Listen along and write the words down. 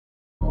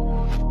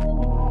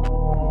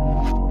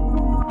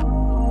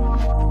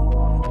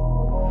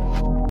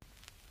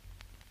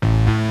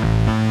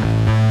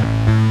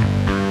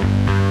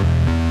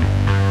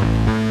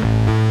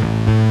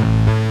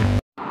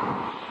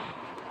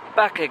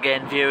Back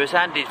again, viewers.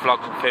 Andy's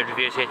vlogs and food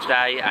reviews here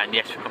today, and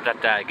yes, we've come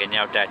that day again,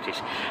 no doubt it is.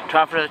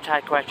 Time for another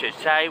takeaway trip.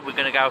 Today we're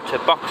going to go to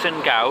Box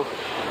and Go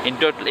in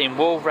Dudley, in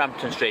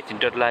Wolverhampton Street in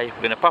Dudley. We're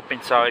going to pop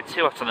inside,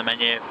 see what's on the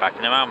menu, back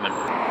in a moment.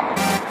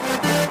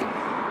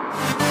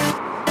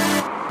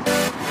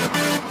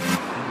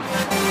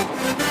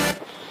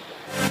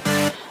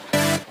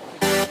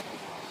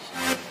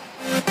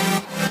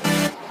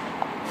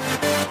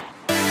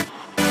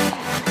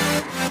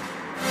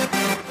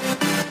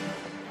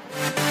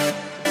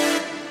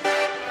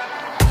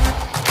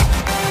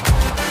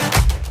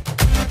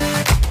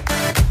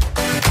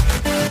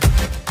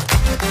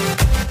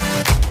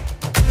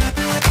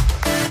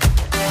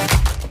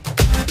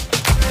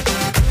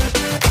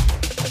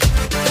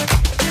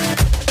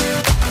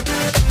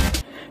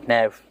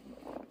 Now,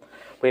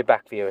 we're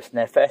back, viewers.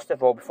 Now, first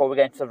of all, before we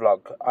get into the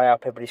vlog, I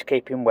hope everybody's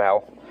keeping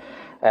well.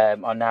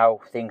 I know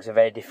things are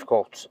very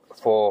difficult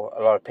for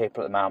a lot of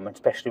people at the moment,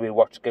 especially with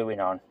what's going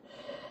on,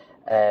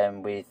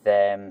 with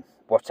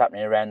what's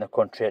happening around the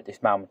country at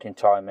this moment in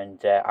time.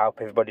 And I hope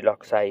everybody,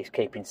 like I say, is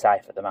keeping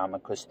safe at the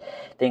moment, because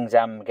things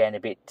are getting a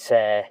bit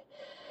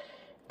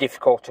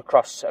difficult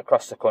across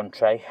the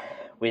country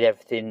with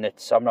everything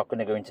that's... I'm not going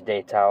to go into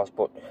details,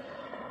 but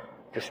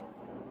just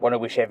want to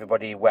wish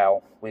everybody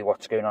well with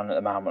what's going on at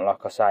the moment,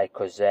 like I say,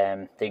 because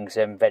things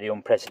are very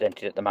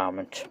unprecedented at the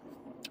moment.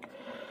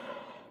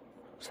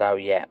 So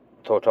yeah,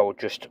 thought I would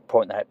just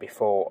point that out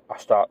before I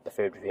start the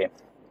food review.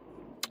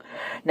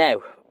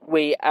 Now,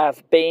 we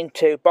have been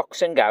to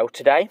Box and Go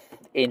today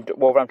in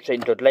Wolverhampton Street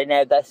in Dudley.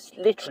 Now, they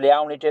literally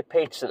only do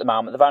pizzas at the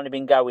moment. They've only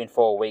been going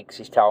 4 weeks,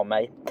 he's told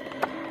me.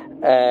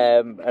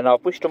 And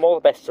I've wished them all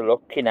the best of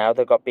luck. You know,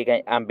 they've got big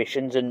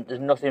ambitions, and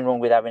there's nothing wrong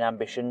with having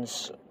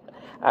ambitions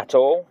at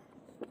all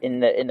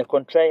in the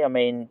country. I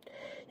mean,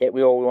 yeah,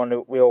 we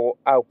all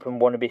hope and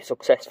want to be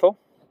successful.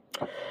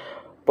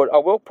 But I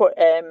will put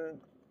a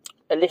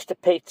list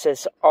of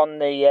pizzas on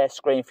the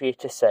screen for you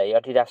to see. I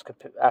did ask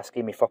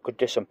him if I could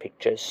do some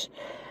pictures,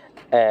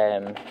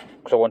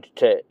 because I wanted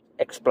to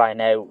explain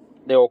how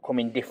they all come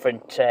in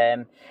different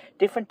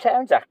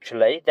towns.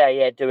 Actually,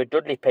 they do a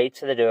Dudley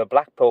pizza, they do a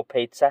Blackpool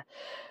pizza.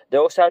 They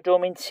also do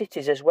them in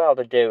cities as well.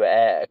 They do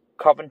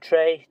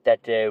Coventry, they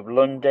do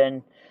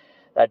London.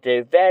 They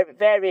do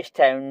various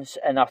towns,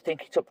 and I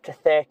think it's up to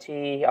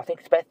 30, I think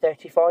it's about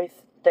 35,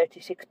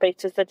 36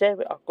 pizzas they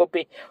do. I could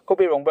be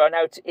wrong, but I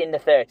know it's in the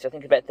 30s. I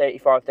think it's about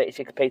 35,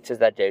 36 pizzas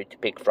they do to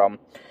pick from.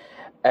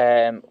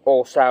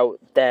 Also,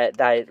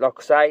 they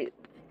like I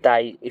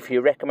say, if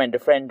you recommend a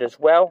friend as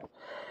well,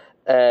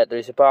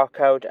 there's a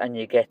barcode, and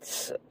you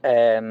get,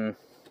 there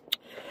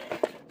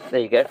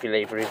you go, if you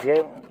leave a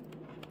review.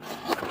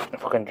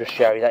 If I can just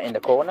show you that in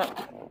the corner.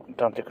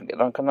 Don't think I can get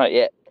on that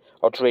yet.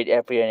 I'll just read it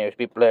out for you anyway, it's a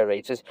bit blurry.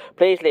 It says,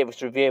 please leave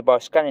us a review by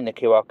scanning the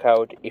QR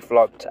code if you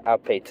liked our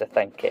pizza,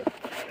 thank you.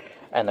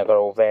 And they've got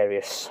all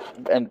various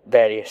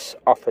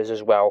offers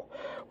as well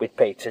with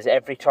pizzas. I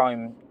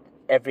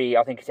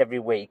think it's every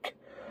week,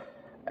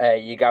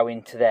 you go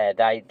into there,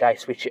 they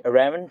switch it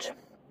around.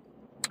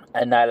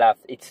 And they'll have,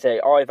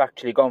 I've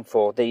actually gone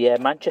for the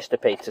Manchester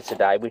pizza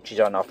today, which is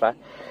on offer.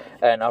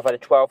 And I've had a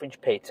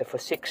 12-inch pizza for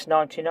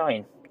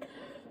 £6.99.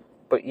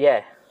 But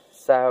yeah,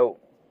 so...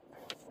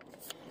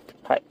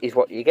 that is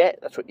what you get,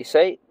 that's what you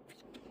see.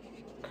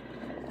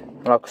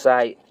 Like I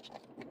say,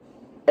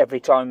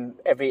 every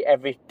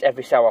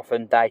so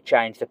often they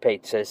change the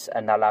pizzas,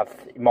 and they'll have,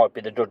 it might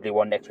be the Dudley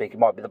one next week, it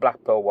might be the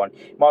Blackpool one,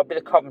 it might be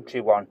the Coventry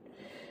one,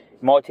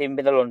 it might even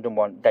be the London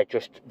one. They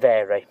just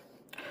vary.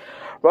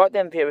 Right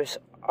then, viewers,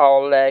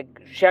 I'll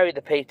show you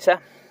the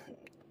pizza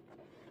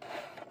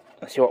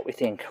and see what we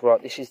think.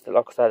 Right, this is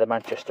like I say, the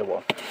Manchester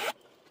one.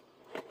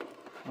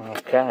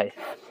 Okay,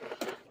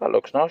 that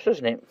looks nice,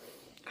 doesn't it?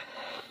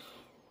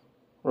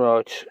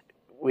 Right,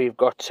 we've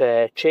got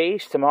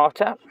cheese,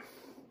 tomato,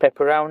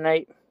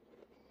 pepperoni.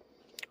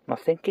 I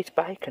think it's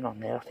bacon on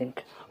there. I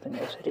think they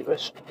said it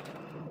was.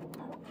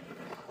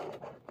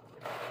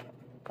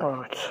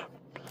 Right.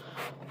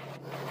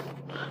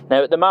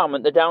 Now at the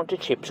moment they're down to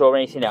chips or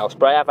anything else,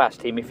 but I have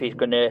asked him if he's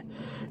going to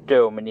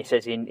do them, and he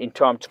says in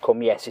time to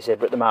come, yes. He said,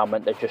 but at the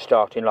moment they're just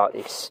starting like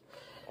this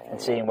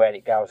and seeing where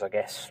it goes, I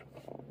guess.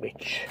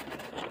 Which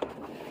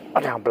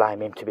I don't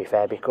blame him, to be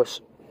fair,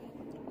 because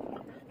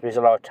there's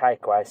a lot of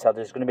takeaways, so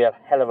there's going to be a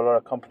hell of a lot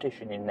of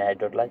competition in there,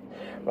 Dudley.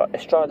 Right,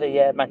 let's try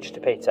the Manchester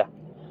pizza.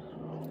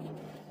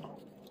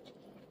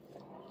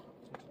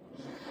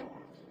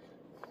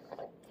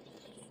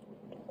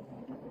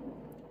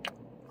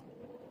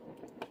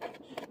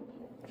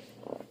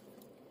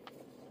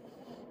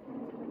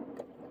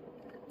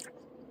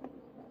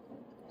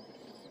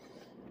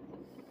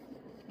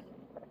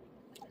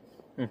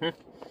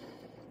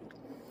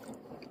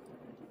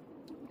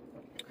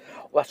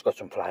 Well, that's got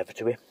some flavour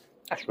to it.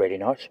 That's really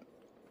nice.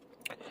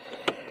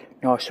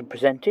 Nice and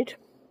presented.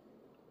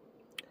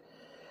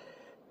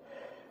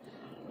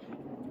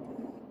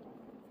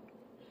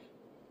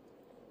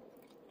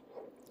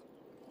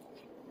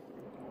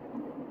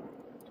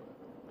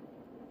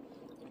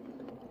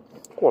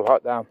 Oh, I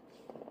like that.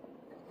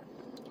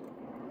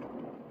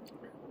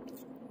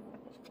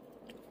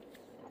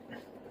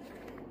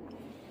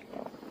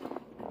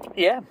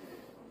 yeah,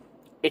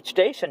 it's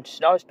decent. It's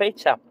nice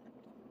pizza.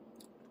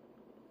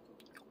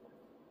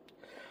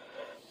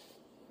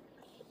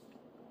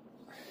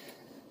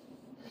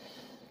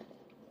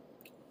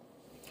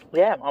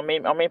 Yeah, I'm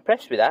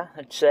impressed with that.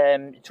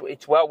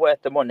 It's well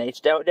worth the money. It's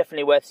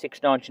definitely worth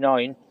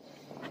 $6.99.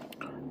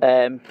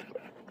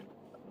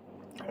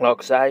 Like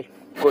I say,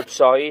 good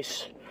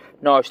size,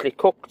 nicely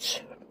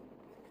cooked.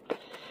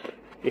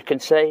 You can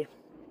see,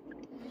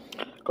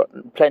 got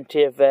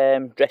plenty of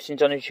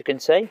dressings on it. You can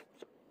see,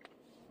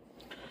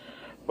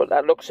 but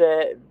that looks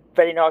a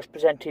very nice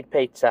presented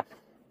pizza.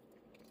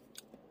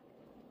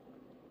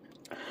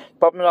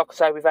 Problem, like I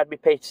say, we've had my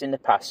pizzas in the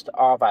past.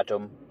 I've had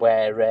them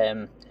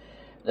where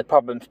the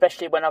problem,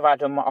 especially when I've had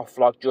them off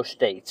like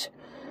Just Eat,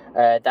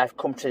 they've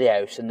come to the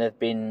house and they've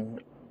been,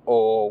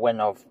 or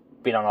when I've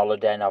been on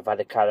holiday and I've had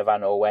a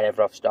caravan or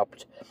wherever I've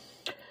stopped,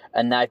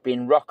 and they've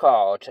been rock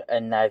hard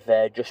and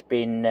they've just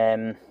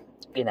been,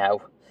 you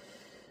know,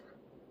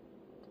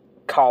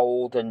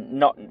 cold and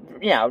not,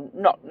 you know,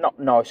 not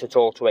nice at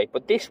all to eat.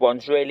 But this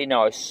one's really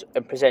nice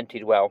and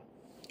presented well.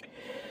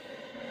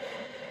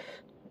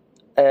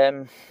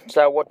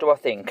 So what do I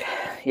think?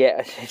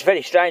 Yeah, it's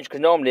very strange because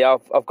normally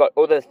I've got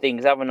other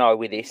things, haven't I,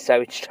 with this,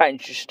 so it's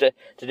strange just to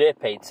do a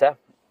pizza,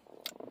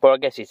 but I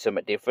guess it's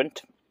something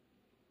different.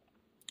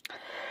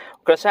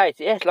 Like I say,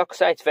 yes, like I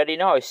say, it's very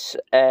nice.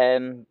 I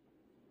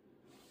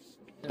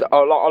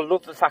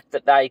love the fact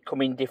that they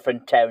come in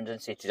different towns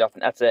and cities. I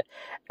think that's a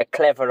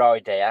clever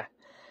idea.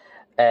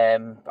 I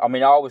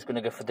mean, I was going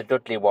to go for the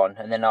Dudley one,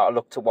 and then I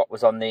looked at what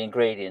was on the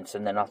ingredients,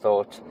 and then I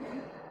thought,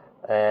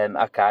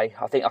 okay,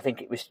 I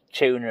think it was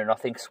tuna and I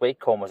think sweet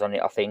corn was on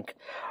it. I think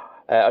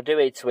I do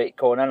eat sweet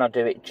corn and I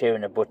do eat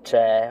tuna, but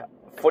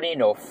funny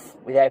enough,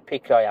 with how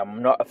picky I am,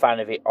 I'm not a fan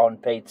of it on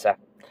pizza.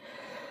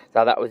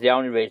 So that was the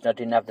only reason I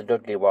didn't have the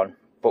Dudley one.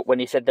 But when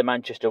he said the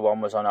Manchester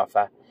one was on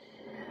offer,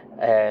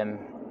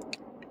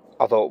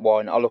 I thought,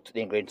 why not? I looked at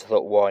the ingredients, I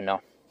thought, why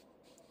not?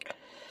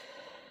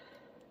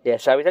 Yeah,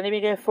 so it's only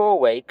been going 4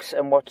 weeks,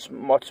 and what's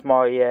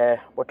my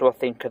what do I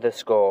think of the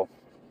score?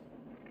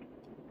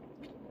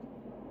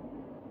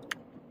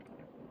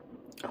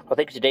 I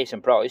think it's a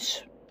decent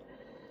price.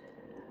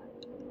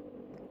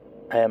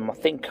 I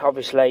think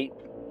obviously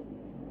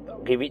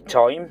I'll give it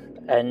time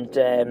and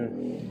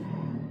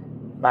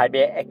maybe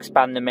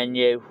expand the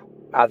menu,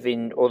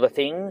 having other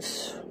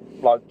things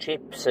like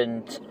chips,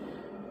 and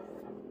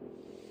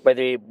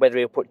whether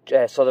he'll put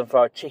southern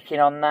fried chicken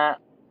on that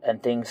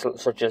and things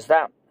such as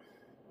that.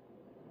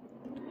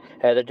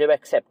 They do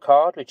accept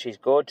card, which is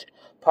good.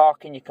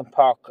 Parking, you can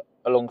park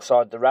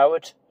alongside the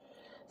road,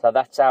 so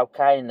that's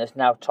okay, and there's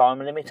no time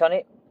limit on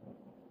it.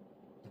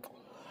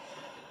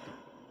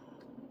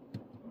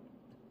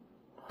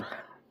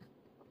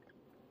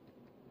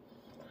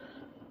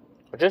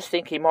 I just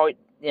think he might,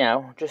 you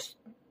know,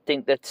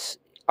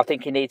 I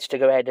think he needs to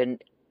go ahead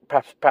and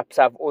perhaps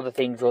have other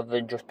things other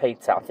than just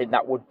pizza. I think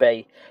that would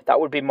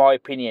be my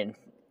opinion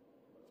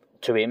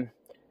to him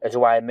as a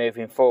way of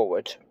moving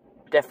forward.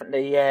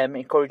 Definitely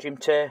encourage him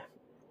to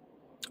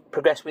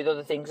progress with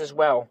other things as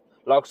well.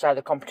 Like I say,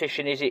 the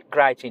competition is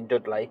great in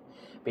Dudley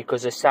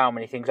because there's so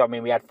many things. I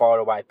mean, we had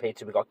faraway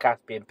pizza, we got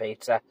Caspian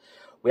pizza,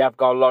 we have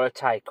got a lot of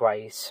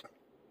takeaways.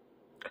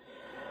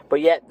 But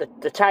yeah,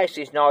 the taste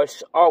is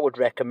nice. I would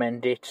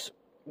recommend it.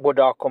 Would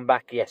I come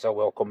back? Yes, I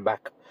will come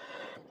back.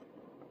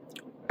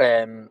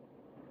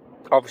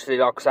 Obviously,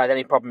 like I say, the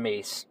only problem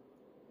is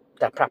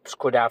that perhaps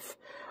could have,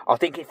 I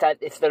think if they'd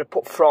have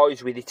put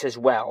fries with it as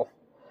well,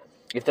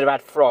 if they'd have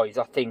had fries,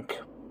 I think,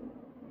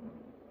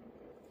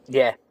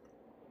 yeah.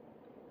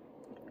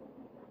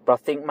 But I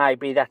think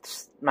maybe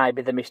that's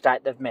the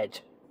mistake they've made.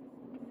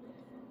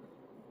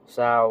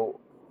 So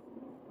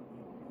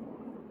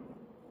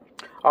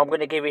I'm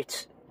going to give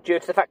it, due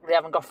to the fact that they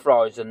haven't got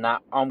fries and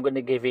that, I'm going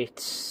to give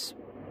it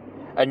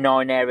a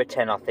 9 out of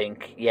 10, I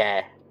think.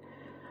 Yeah.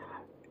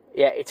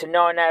 Yeah, it's a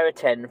 9 out of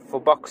 10 for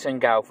Box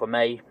and Go for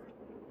me.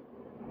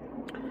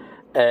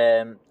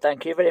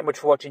 Thank you very much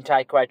for watching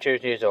Takeaway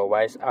Tuesday as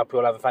always. I hope you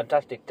all have a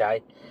fantastic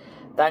day.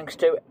 Thanks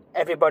to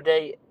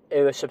everybody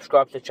who has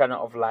subscribed to the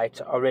channel of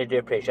late. I really do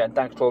appreciate it. And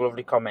thanks for all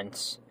lovely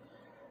comments.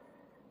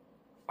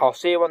 I'll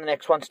see you on the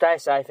next one. Stay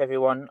safe,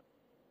 everyone.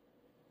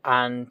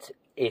 And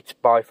it's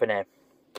bye for now.